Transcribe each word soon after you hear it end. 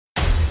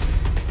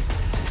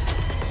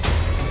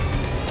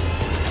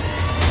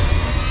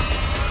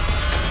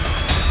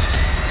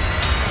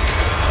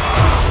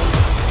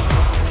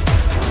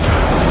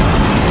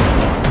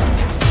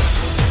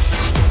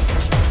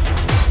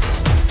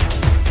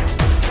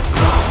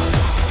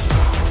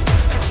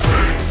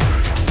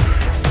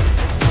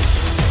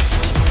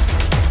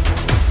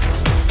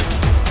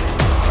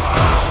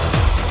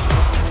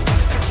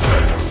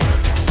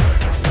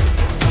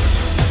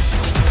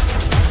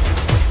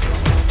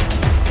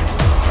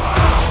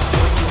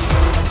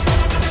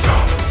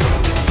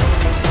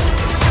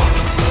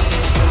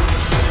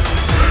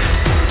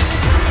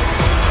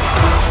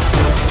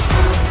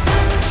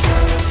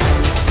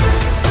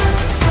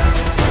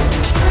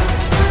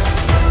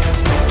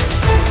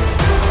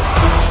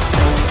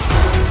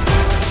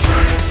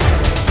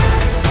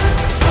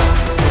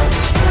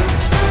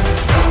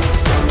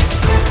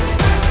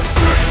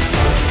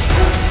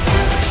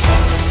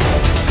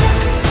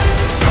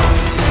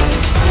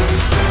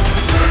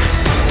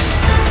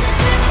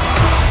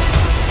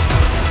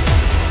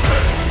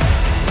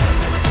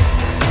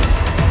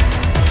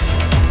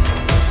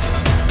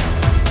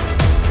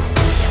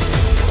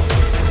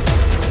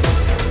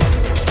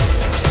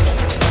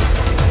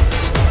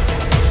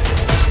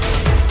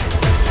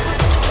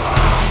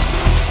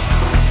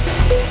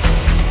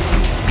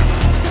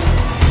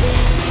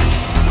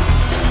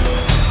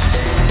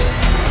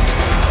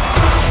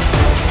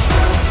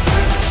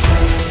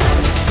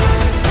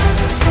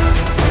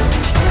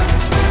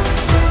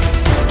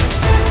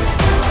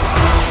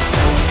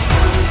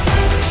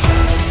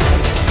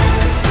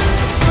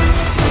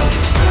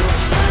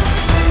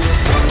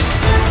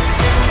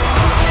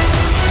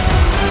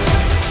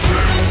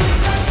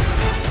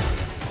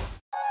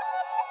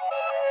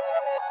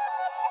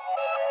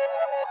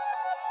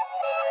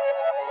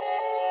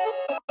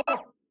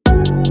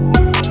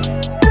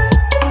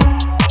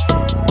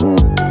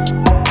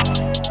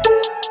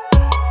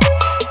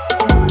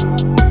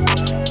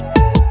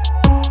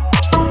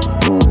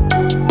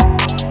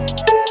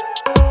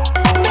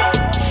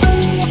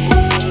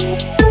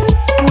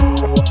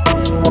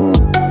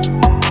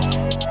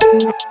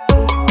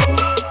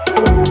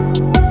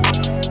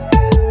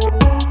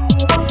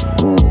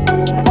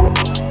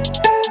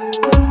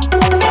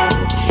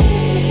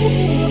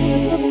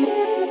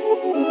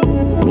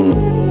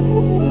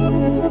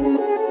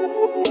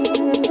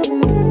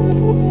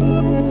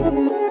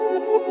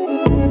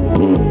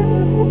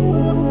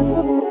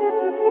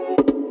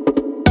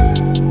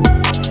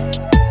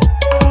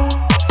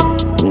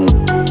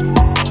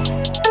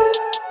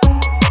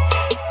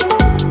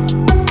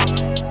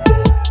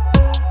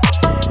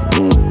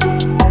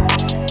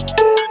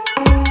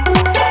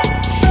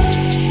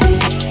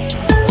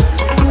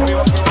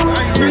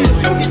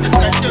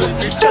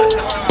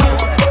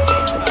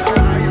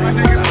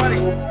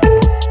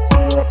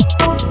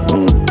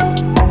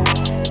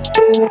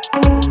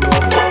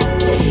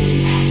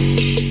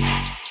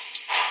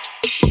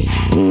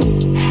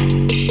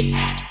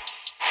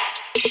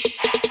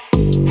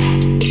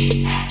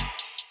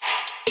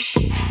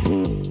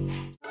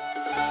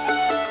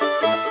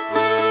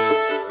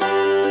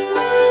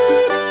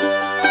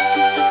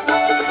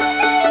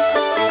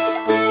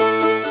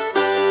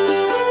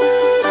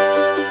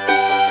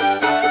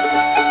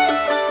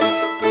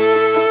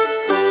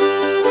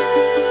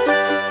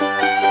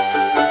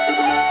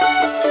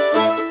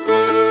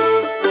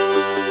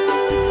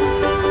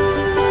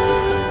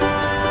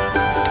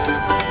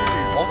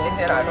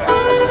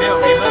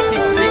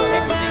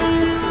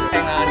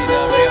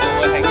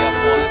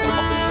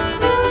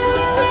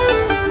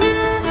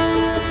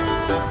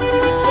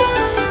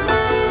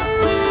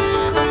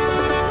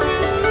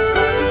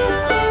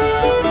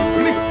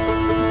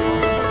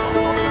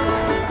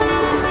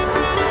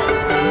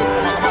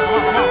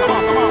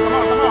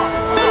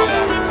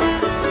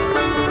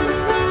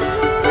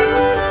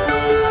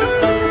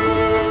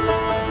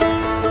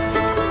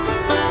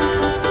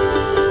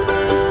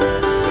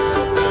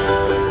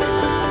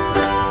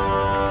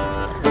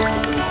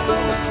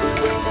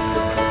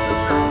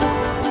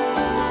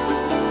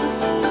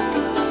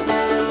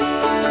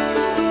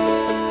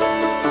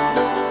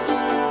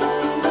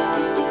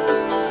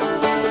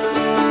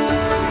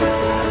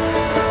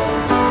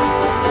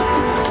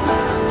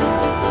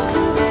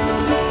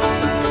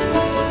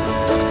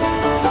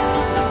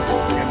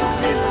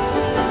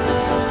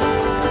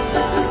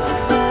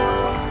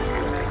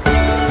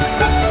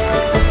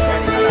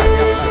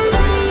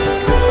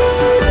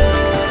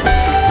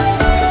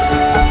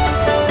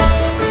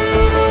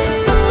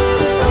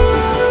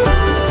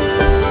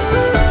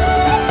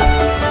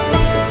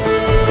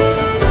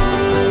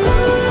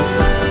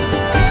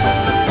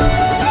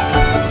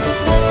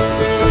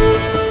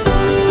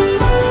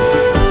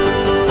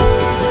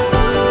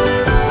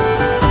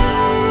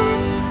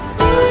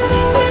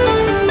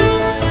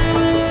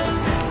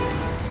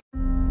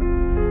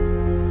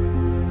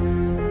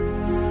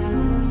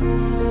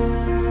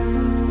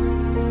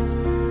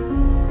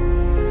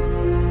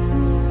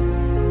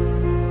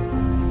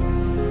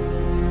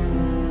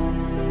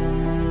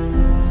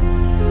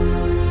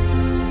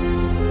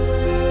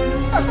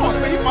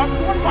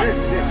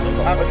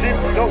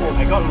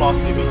I got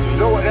lost in between.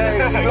 Joe,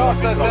 he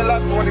lost the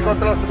laps when he got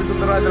lost between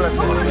the right and left.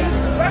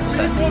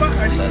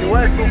 You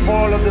have to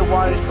follow the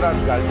white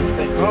straps, guys. You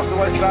stay close to the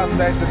white strap,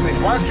 that's the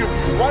thing. Once you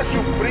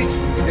reach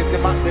the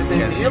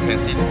heel,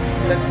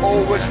 then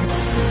always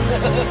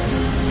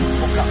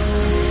okay.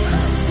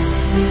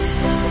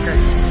 Okay.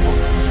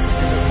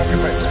 Okay,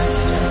 fast.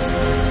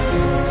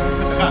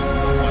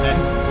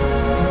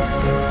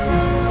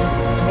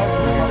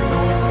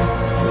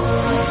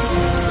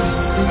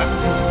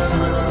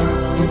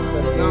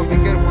 Now be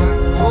careful.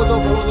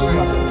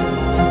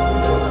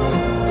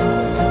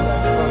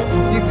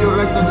 Keep your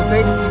legs on the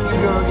tape,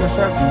 keep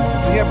yourself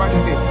near by the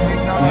tape.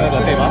 Now the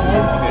tape up.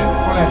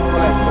 Collect,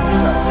 on the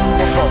side.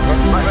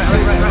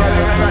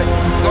 Right.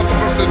 Not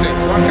across the tape.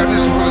 One can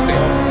listen for the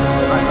tape.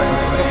 Right.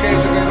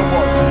 It's okay, no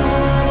more.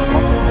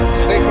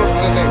 Stay close to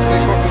the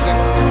tape,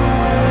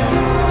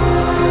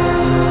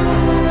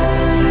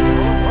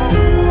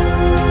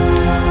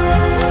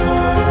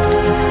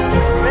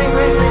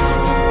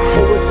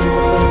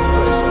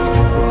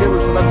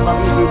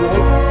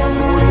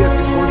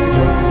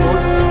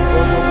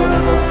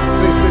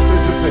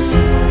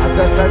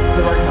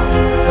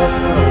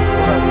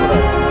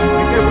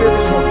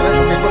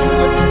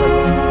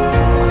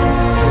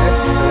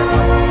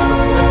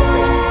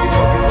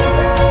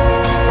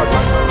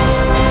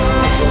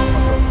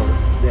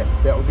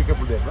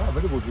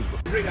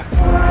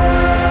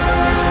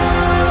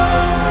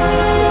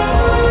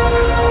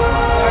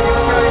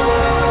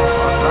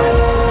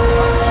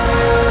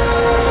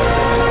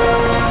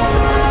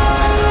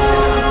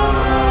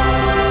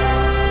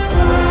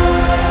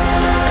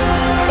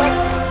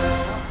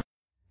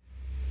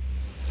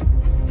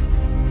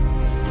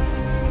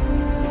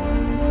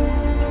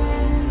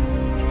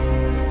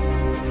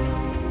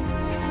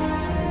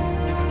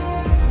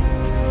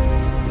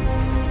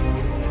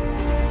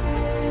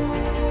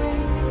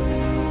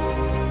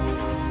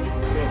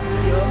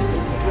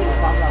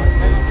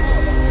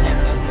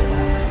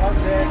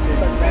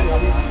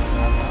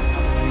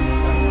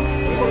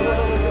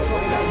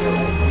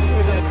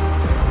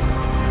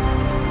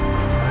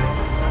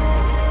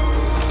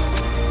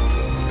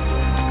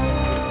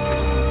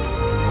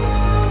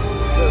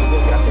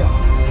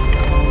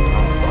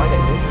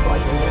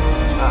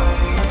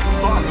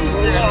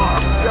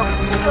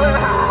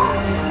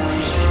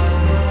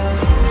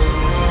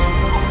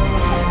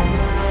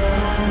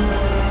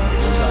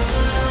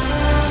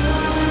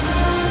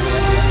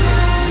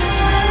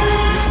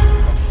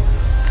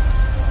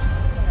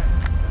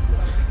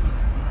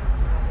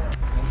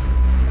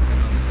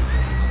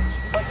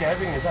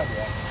 driving is that,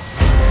 yeah?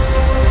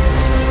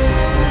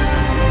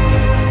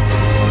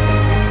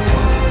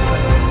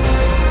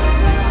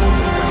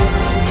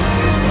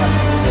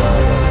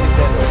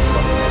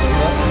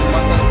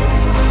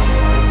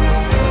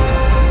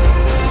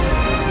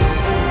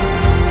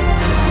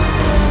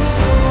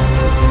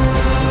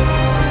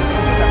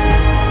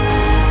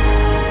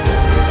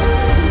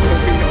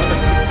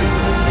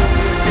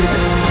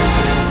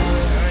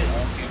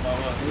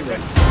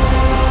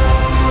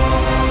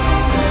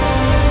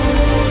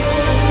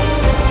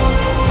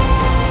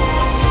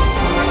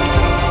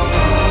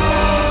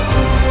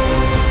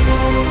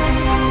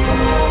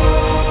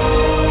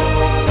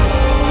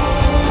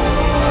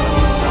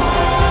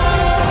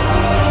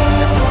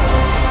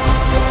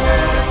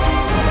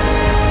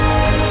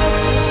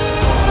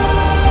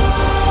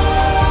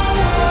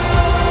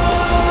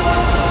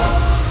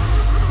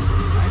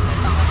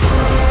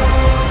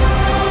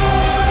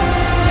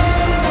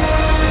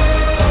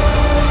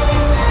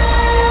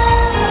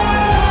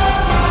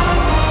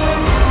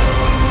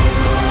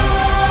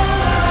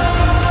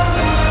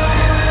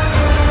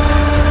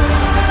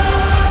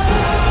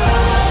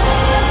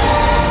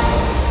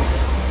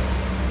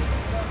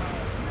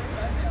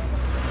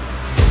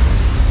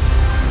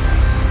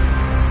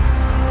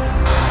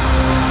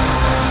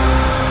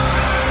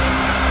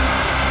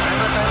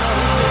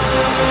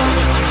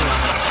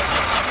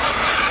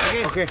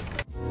 Okay.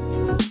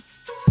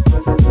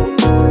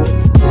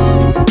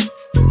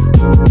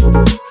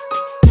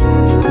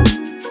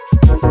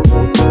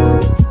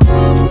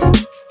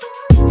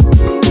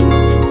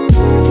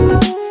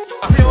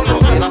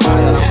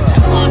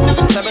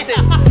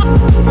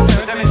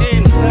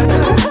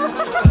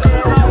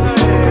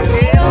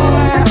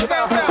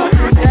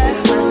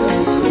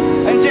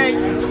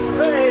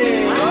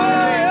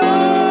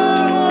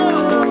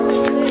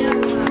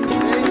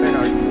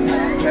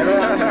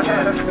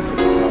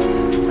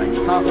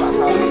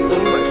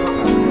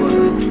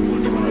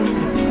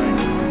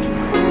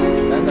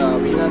 Then the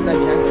winner stand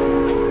behind.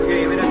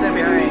 Okay, we stand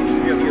behind.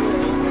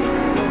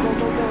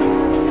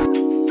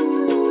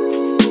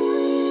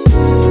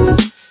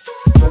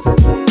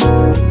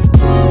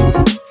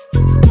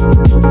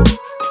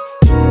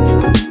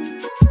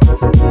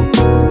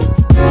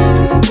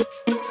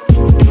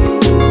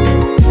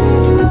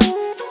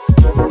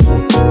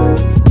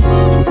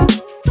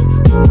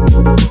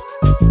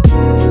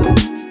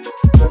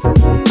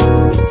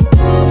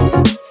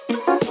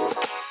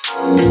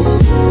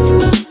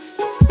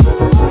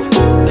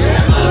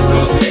 Camel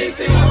Trophy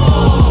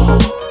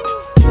Singapore!